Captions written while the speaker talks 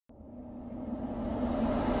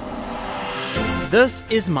This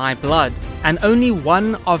is my blood, and only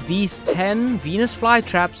one of these 10 Venus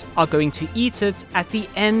flytraps are going to eat it at the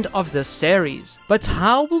end of this series. But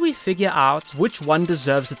how will we figure out which one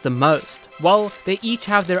deserves it the most? Well, they each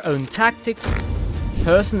have their own tactics,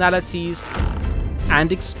 personalities,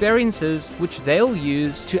 and experiences which they'll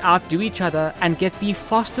use to outdo each other and get the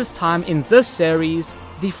fastest time in this series,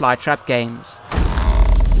 the Flytrap games.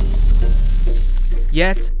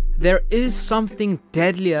 Yet, there is something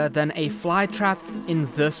deadlier than a flytrap in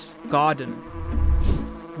this garden.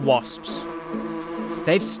 Wasps.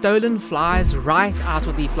 They've stolen flies right out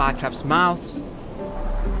of the flytrap's mouths,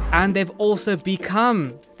 and they've also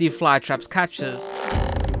become the flytrap's catchers.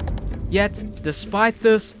 Yet, despite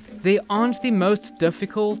this, they aren't the most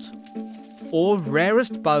difficult or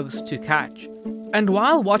rarest bugs to catch. And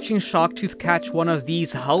while watching Sharktooth catch one of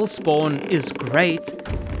these hull spawn is great,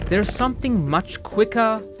 there's something much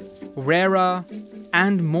quicker, rarer,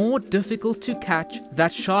 and more difficult to catch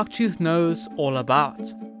that Sharktooth knows all about.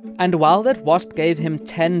 And while that wasp gave him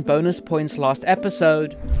 10 bonus points last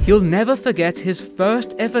episode, he'll never forget his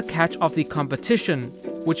first ever catch of the competition,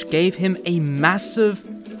 which gave him a massive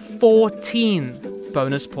 14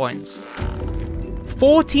 bonus points.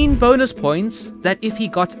 14 bonus points that, if he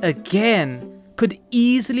got again, could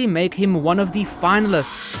easily make him one of the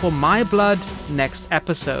finalists for my blood next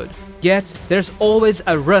episode. Yet, there's always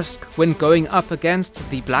a risk when going up against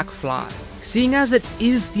the black fly. Seeing as it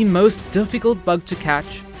is the most difficult bug to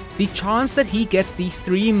catch, the chance that he gets the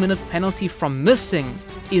 3-minute penalty from missing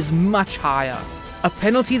is much higher. A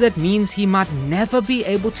penalty that means he might never be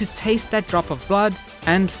able to taste that drop of blood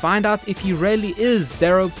and find out if he really is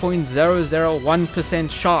 0.001%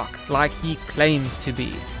 shark like he claims to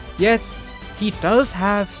be. Yet, he does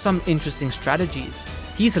have some interesting strategies.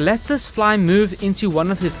 He's let this fly move into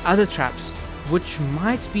one of his other traps, which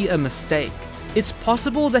might be a mistake. It's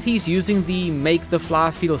possible that he's using the make the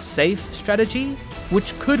fly feel safe strategy,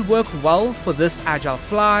 which could work well for this agile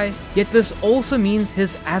fly, yet this also means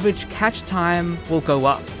his average catch time will go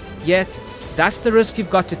up. Yet, that's the risk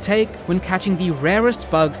you've got to take when catching the rarest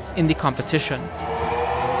bug in the competition.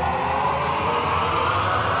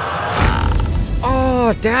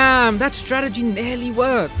 Oh damn, that strategy nearly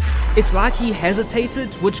worked. It's like he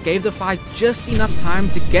hesitated, which gave the fly just enough time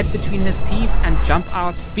to get between his teeth and jump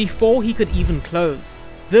out before he could even close.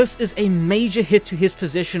 This is a major hit to his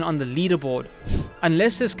position on the leaderboard.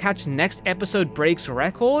 Unless his catch next episode breaks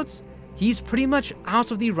records, he's pretty much out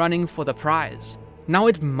of the running for the prize. Now,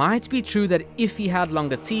 it might be true that if he had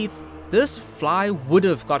longer teeth, this fly would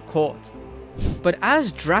have got caught. But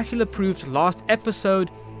as Dracula proved last episode,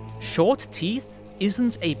 short teeth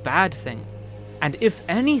isn't a bad thing. And if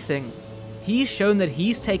anything, he's shown that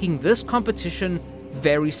he's taking this competition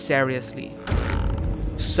very seriously.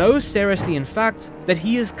 So seriously, in fact, that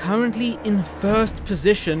he is currently in first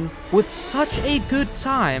position with such a good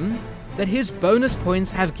time that his bonus points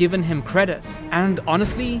have given him credit. And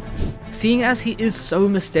honestly, seeing as he is so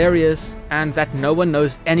mysterious and that no one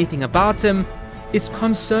knows anything about him, it's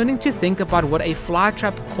concerning to think about what a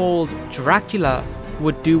flytrap called Dracula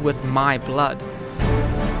would do with my blood.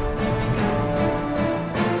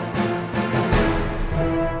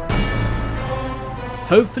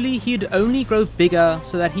 Hopefully he'd only grow bigger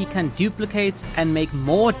so that he can duplicate and make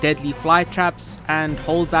more deadly fly traps and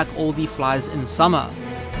hold back all the flies in summer.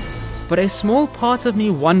 But a small part of me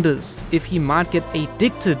wonders if he might get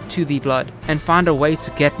addicted to the blood and find a way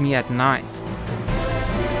to get me at night.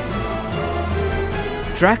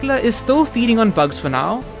 Dracula is still feeding on bugs for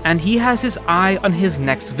now, and he has his eye on his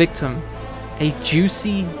next victim, a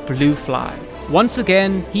juicy blue fly. Once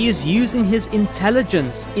again, he is using his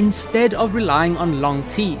intelligence instead of relying on long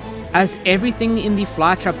teeth, as everything in the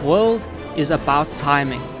flytrap world is about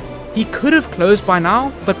timing. He could have closed by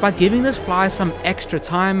now, but by giving this fly some extra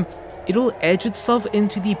time, it'll edge itself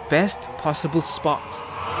into the best possible spot.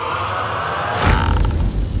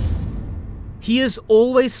 He is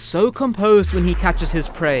always so composed when he catches his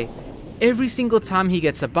prey. Every single time he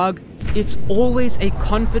gets a bug, it's always a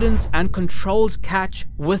confident and controlled catch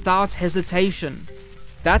without hesitation.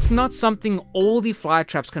 That's not something all the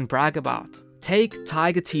flytraps can brag about. Take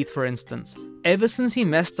Tiger Teeth for instance. Ever since he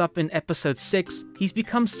messed up in episode 6, he's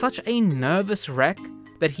become such a nervous wreck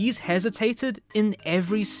that he's hesitated in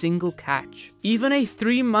every single catch. Even a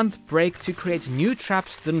 3-month break to create new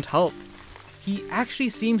traps didn't help. He actually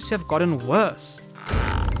seems to have gotten worse.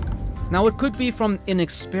 Now, it could be from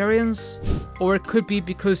inexperience, or it could be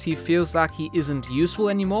because he feels like he isn't useful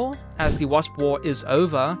anymore, as the Wasp War is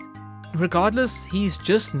over. Regardless, he's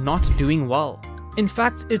just not doing well. In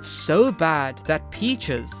fact, it's so bad that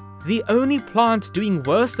Peaches, The only plant doing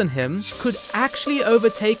worse than him could actually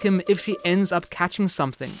overtake him if she ends up catching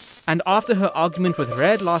something. And after her argument with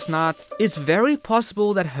Red last night, it's very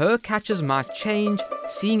possible that her catches might change,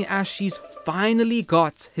 seeing as she's finally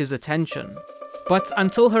got his attention. But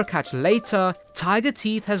until her catch later, Tiger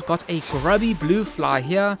Teeth has got a grubby blue fly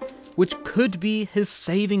here, which could be his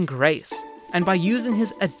saving grace. And by using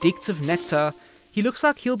his addictive nectar, he looks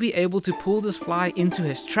like he'll be able to pull this fly into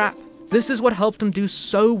his trap. This is what helped him do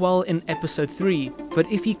so well in episode 3,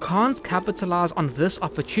 but if he can't capitalize on this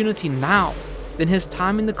opportunity now, then his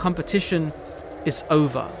time in the competition is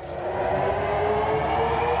over.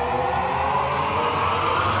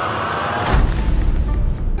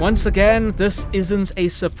 Once again, this isn't a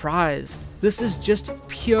surprise. This is just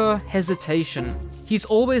pure hesitation. He's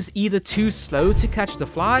always either too slow to catch the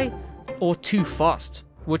fly or too fast,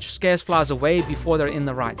 which scares flies away before they're in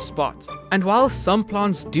the right spot. And while some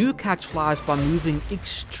plants do catch flies by moving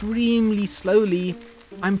extremely slowly,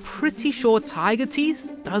 I'm pretty sure Tiger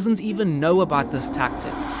Teeth doesn't even know about this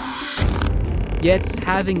tactic. Yet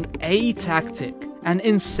having a tactic, an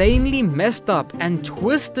insanely messed up and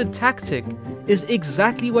twisted tactic, is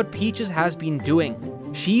exactly what Peaches has been doing.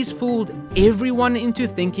 She's fooled everyone into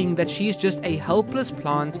thinking that she's just a helpless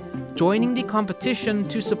plant joining the competition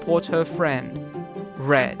to support her friend,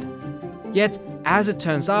 Red. Yet, as it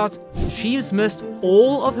turns out, she's missed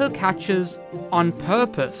all of her catches on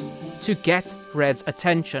purpose to get Red's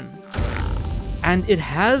attention. And it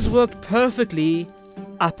has worked perfectly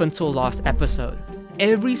up until last episode.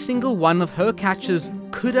 Every single one of her catches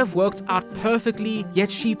could have worked out perfectly, yet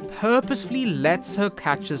she purposefully lets her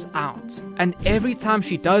catches out. And every time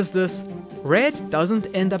she does this, Red doesn't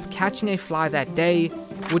end up catching a fly that day,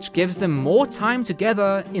 which gives them more time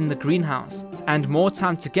together in the greenhouse. And more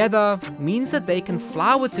time together means that they can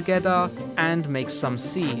flower together and make some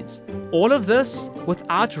seeds. All of this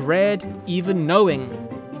without Red even knowing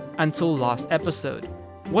until last episode.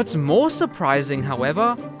 What's more surprising,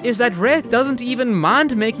 however, is that Red doesn't even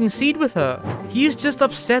mind making seed with her. He's just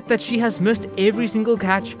upset that she has missed every single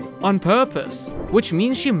catch on purpose, which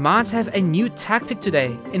means she might have a new tactic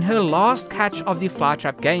today in her last catch of the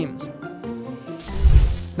Flytrap games.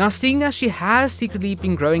 Now, seeing as she has secretly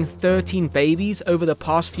been growing 13 babies over the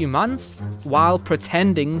past few months, while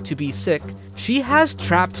pretending to be sick, she has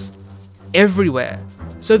traps everywhere.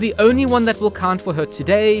 So the only one that will count for her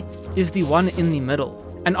today is the one in the middle.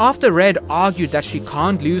 And after Red argued that she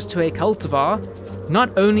can't lose to a cultivar,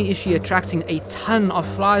 not only is she attracting a ton of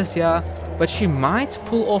flies here, but she might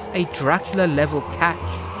pull off a Dracula level catch.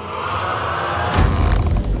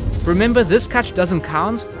 Remember, this catch doesn't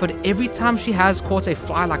count, but every time she has caught a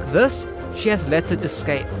fly like this, she has let it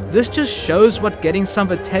escape. This just shows what getting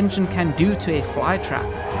some attention can do to a fly trap.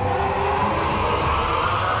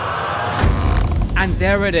 And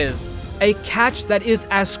there it is. A catch that is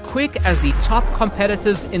as quick as the top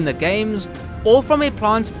competitors in the games, all from a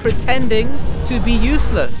plant pretending to be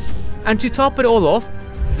useless. And to top it all off,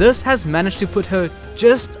 this has managed to put her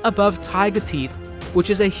just above Tiger Teeth,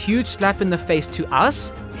 which is a huge slap in the face to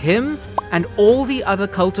us, him, and all the other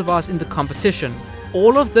cultivars in the competition.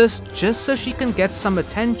 All of this just so she can get some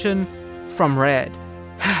attention from Red.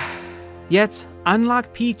 Yet,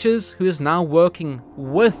 unlike Peaches, who is now working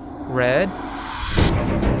with Red,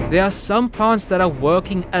 there are some plants that are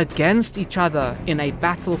working against each other in a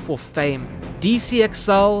battle for fame.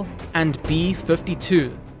 DCXL and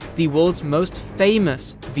B52, the world's most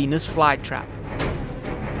famous Venus flytrap.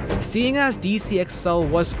 Seeing as DCXL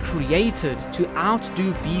was created to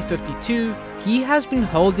outdo B52, he has been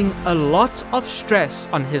holding a lot of stress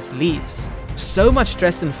on his leaves. So much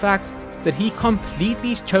stress, in fact, that he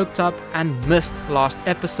completely choked up and missed last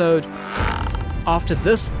episode. After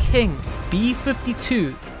this king,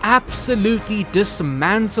 B52 absolutely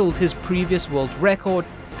dismantled his previous world record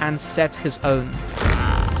and set his own.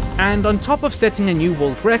 And on top of setting a new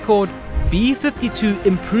world record, B52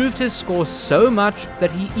 improved his score so much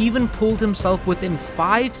that he even pulled himself within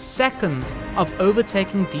 5 seconds of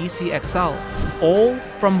overtaking DCXL, all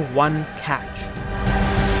from one catch.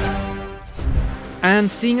 And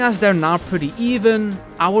seeing as they're now pretty even,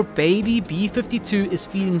 our baby B52 is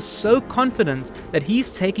feeling so confident that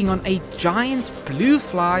he's taking on a giant blue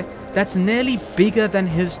fly that's nearly bigger than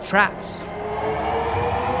his traps.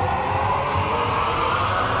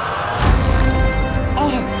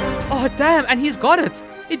 Oh damn, and he's got it!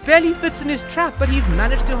 It barely fits in his trap, but he's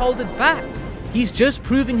managed to hold it back. He's just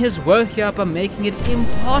proving his worth here by making it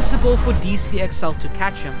impossible for DCXL to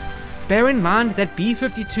catch him. Bear in mind that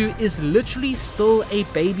B52 is literally still a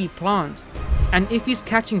baby plant, and if he's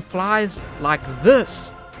catching flies like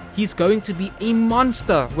this, he's going to be a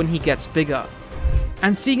monster when he gets bigger.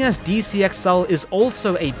 And seeing as DCXL is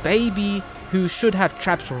also a baby who should have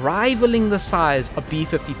traps rivaling the size of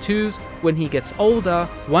B-52's when he gets older,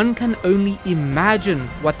 one can only imagine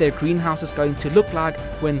what their greenhouse is going to look like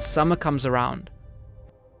when summer comes around.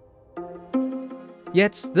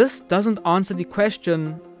 Yet this doesn't answer the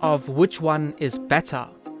question of which one is better.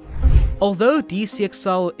 Although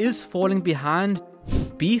DCXL is falling behind,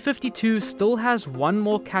 B-52 still has one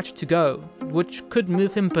more catch to go, which could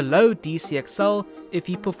move him below DCXL if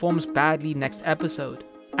he performs badly next episode.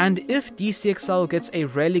 And if DCXL gets a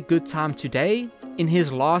really good time today, in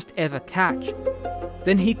his last ever catch,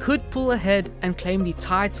 then he could pull ahead and claim the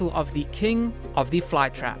title of the king of the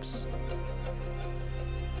Flytraps.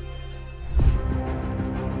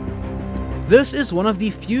 This is one of the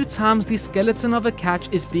few times the skeleton of a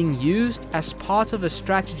catch is being used as part of a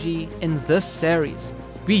strategy in this series.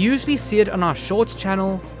 We usually see it on our shorts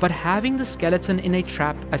channel, but having the skeleton in a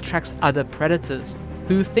trap attracts other predators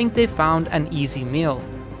who think they found an easy meal.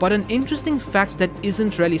 But an interesting fact that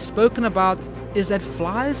isn't really spoken about is that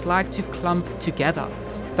flies like to clump together.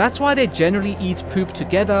 That's why they generally eat poop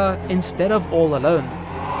together instead of all alone.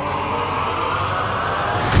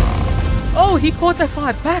 Oh, he caught the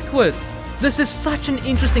fly backwards! This is such an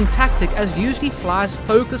interesting tactic, as usually flies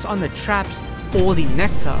focus on the traps or the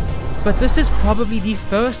nectar. But this is probably the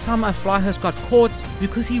first time a fly has got caught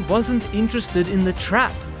because he wasn't interested in the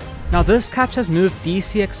trap. Now this catch has moved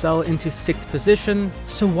DCXL into 6th position,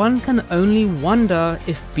 so one can only wonder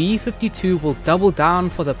if B-52 will double down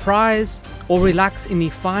for the prize or relax in the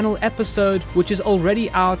final episode, which is already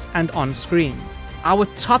out and on screen. Our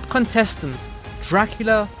top contestants,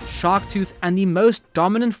 Dracula, Sharktooth, and the most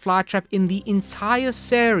dominant flytrap in the entire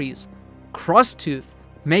series, Crossthooth,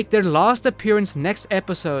 make their last appearance next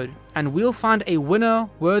episode, and we'll find a winner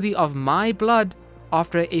worthy of my blood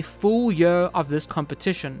after a full year of this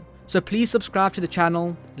competition. So please subscribe to the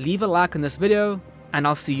channel, leave a like on this video, and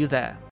I'll see you there.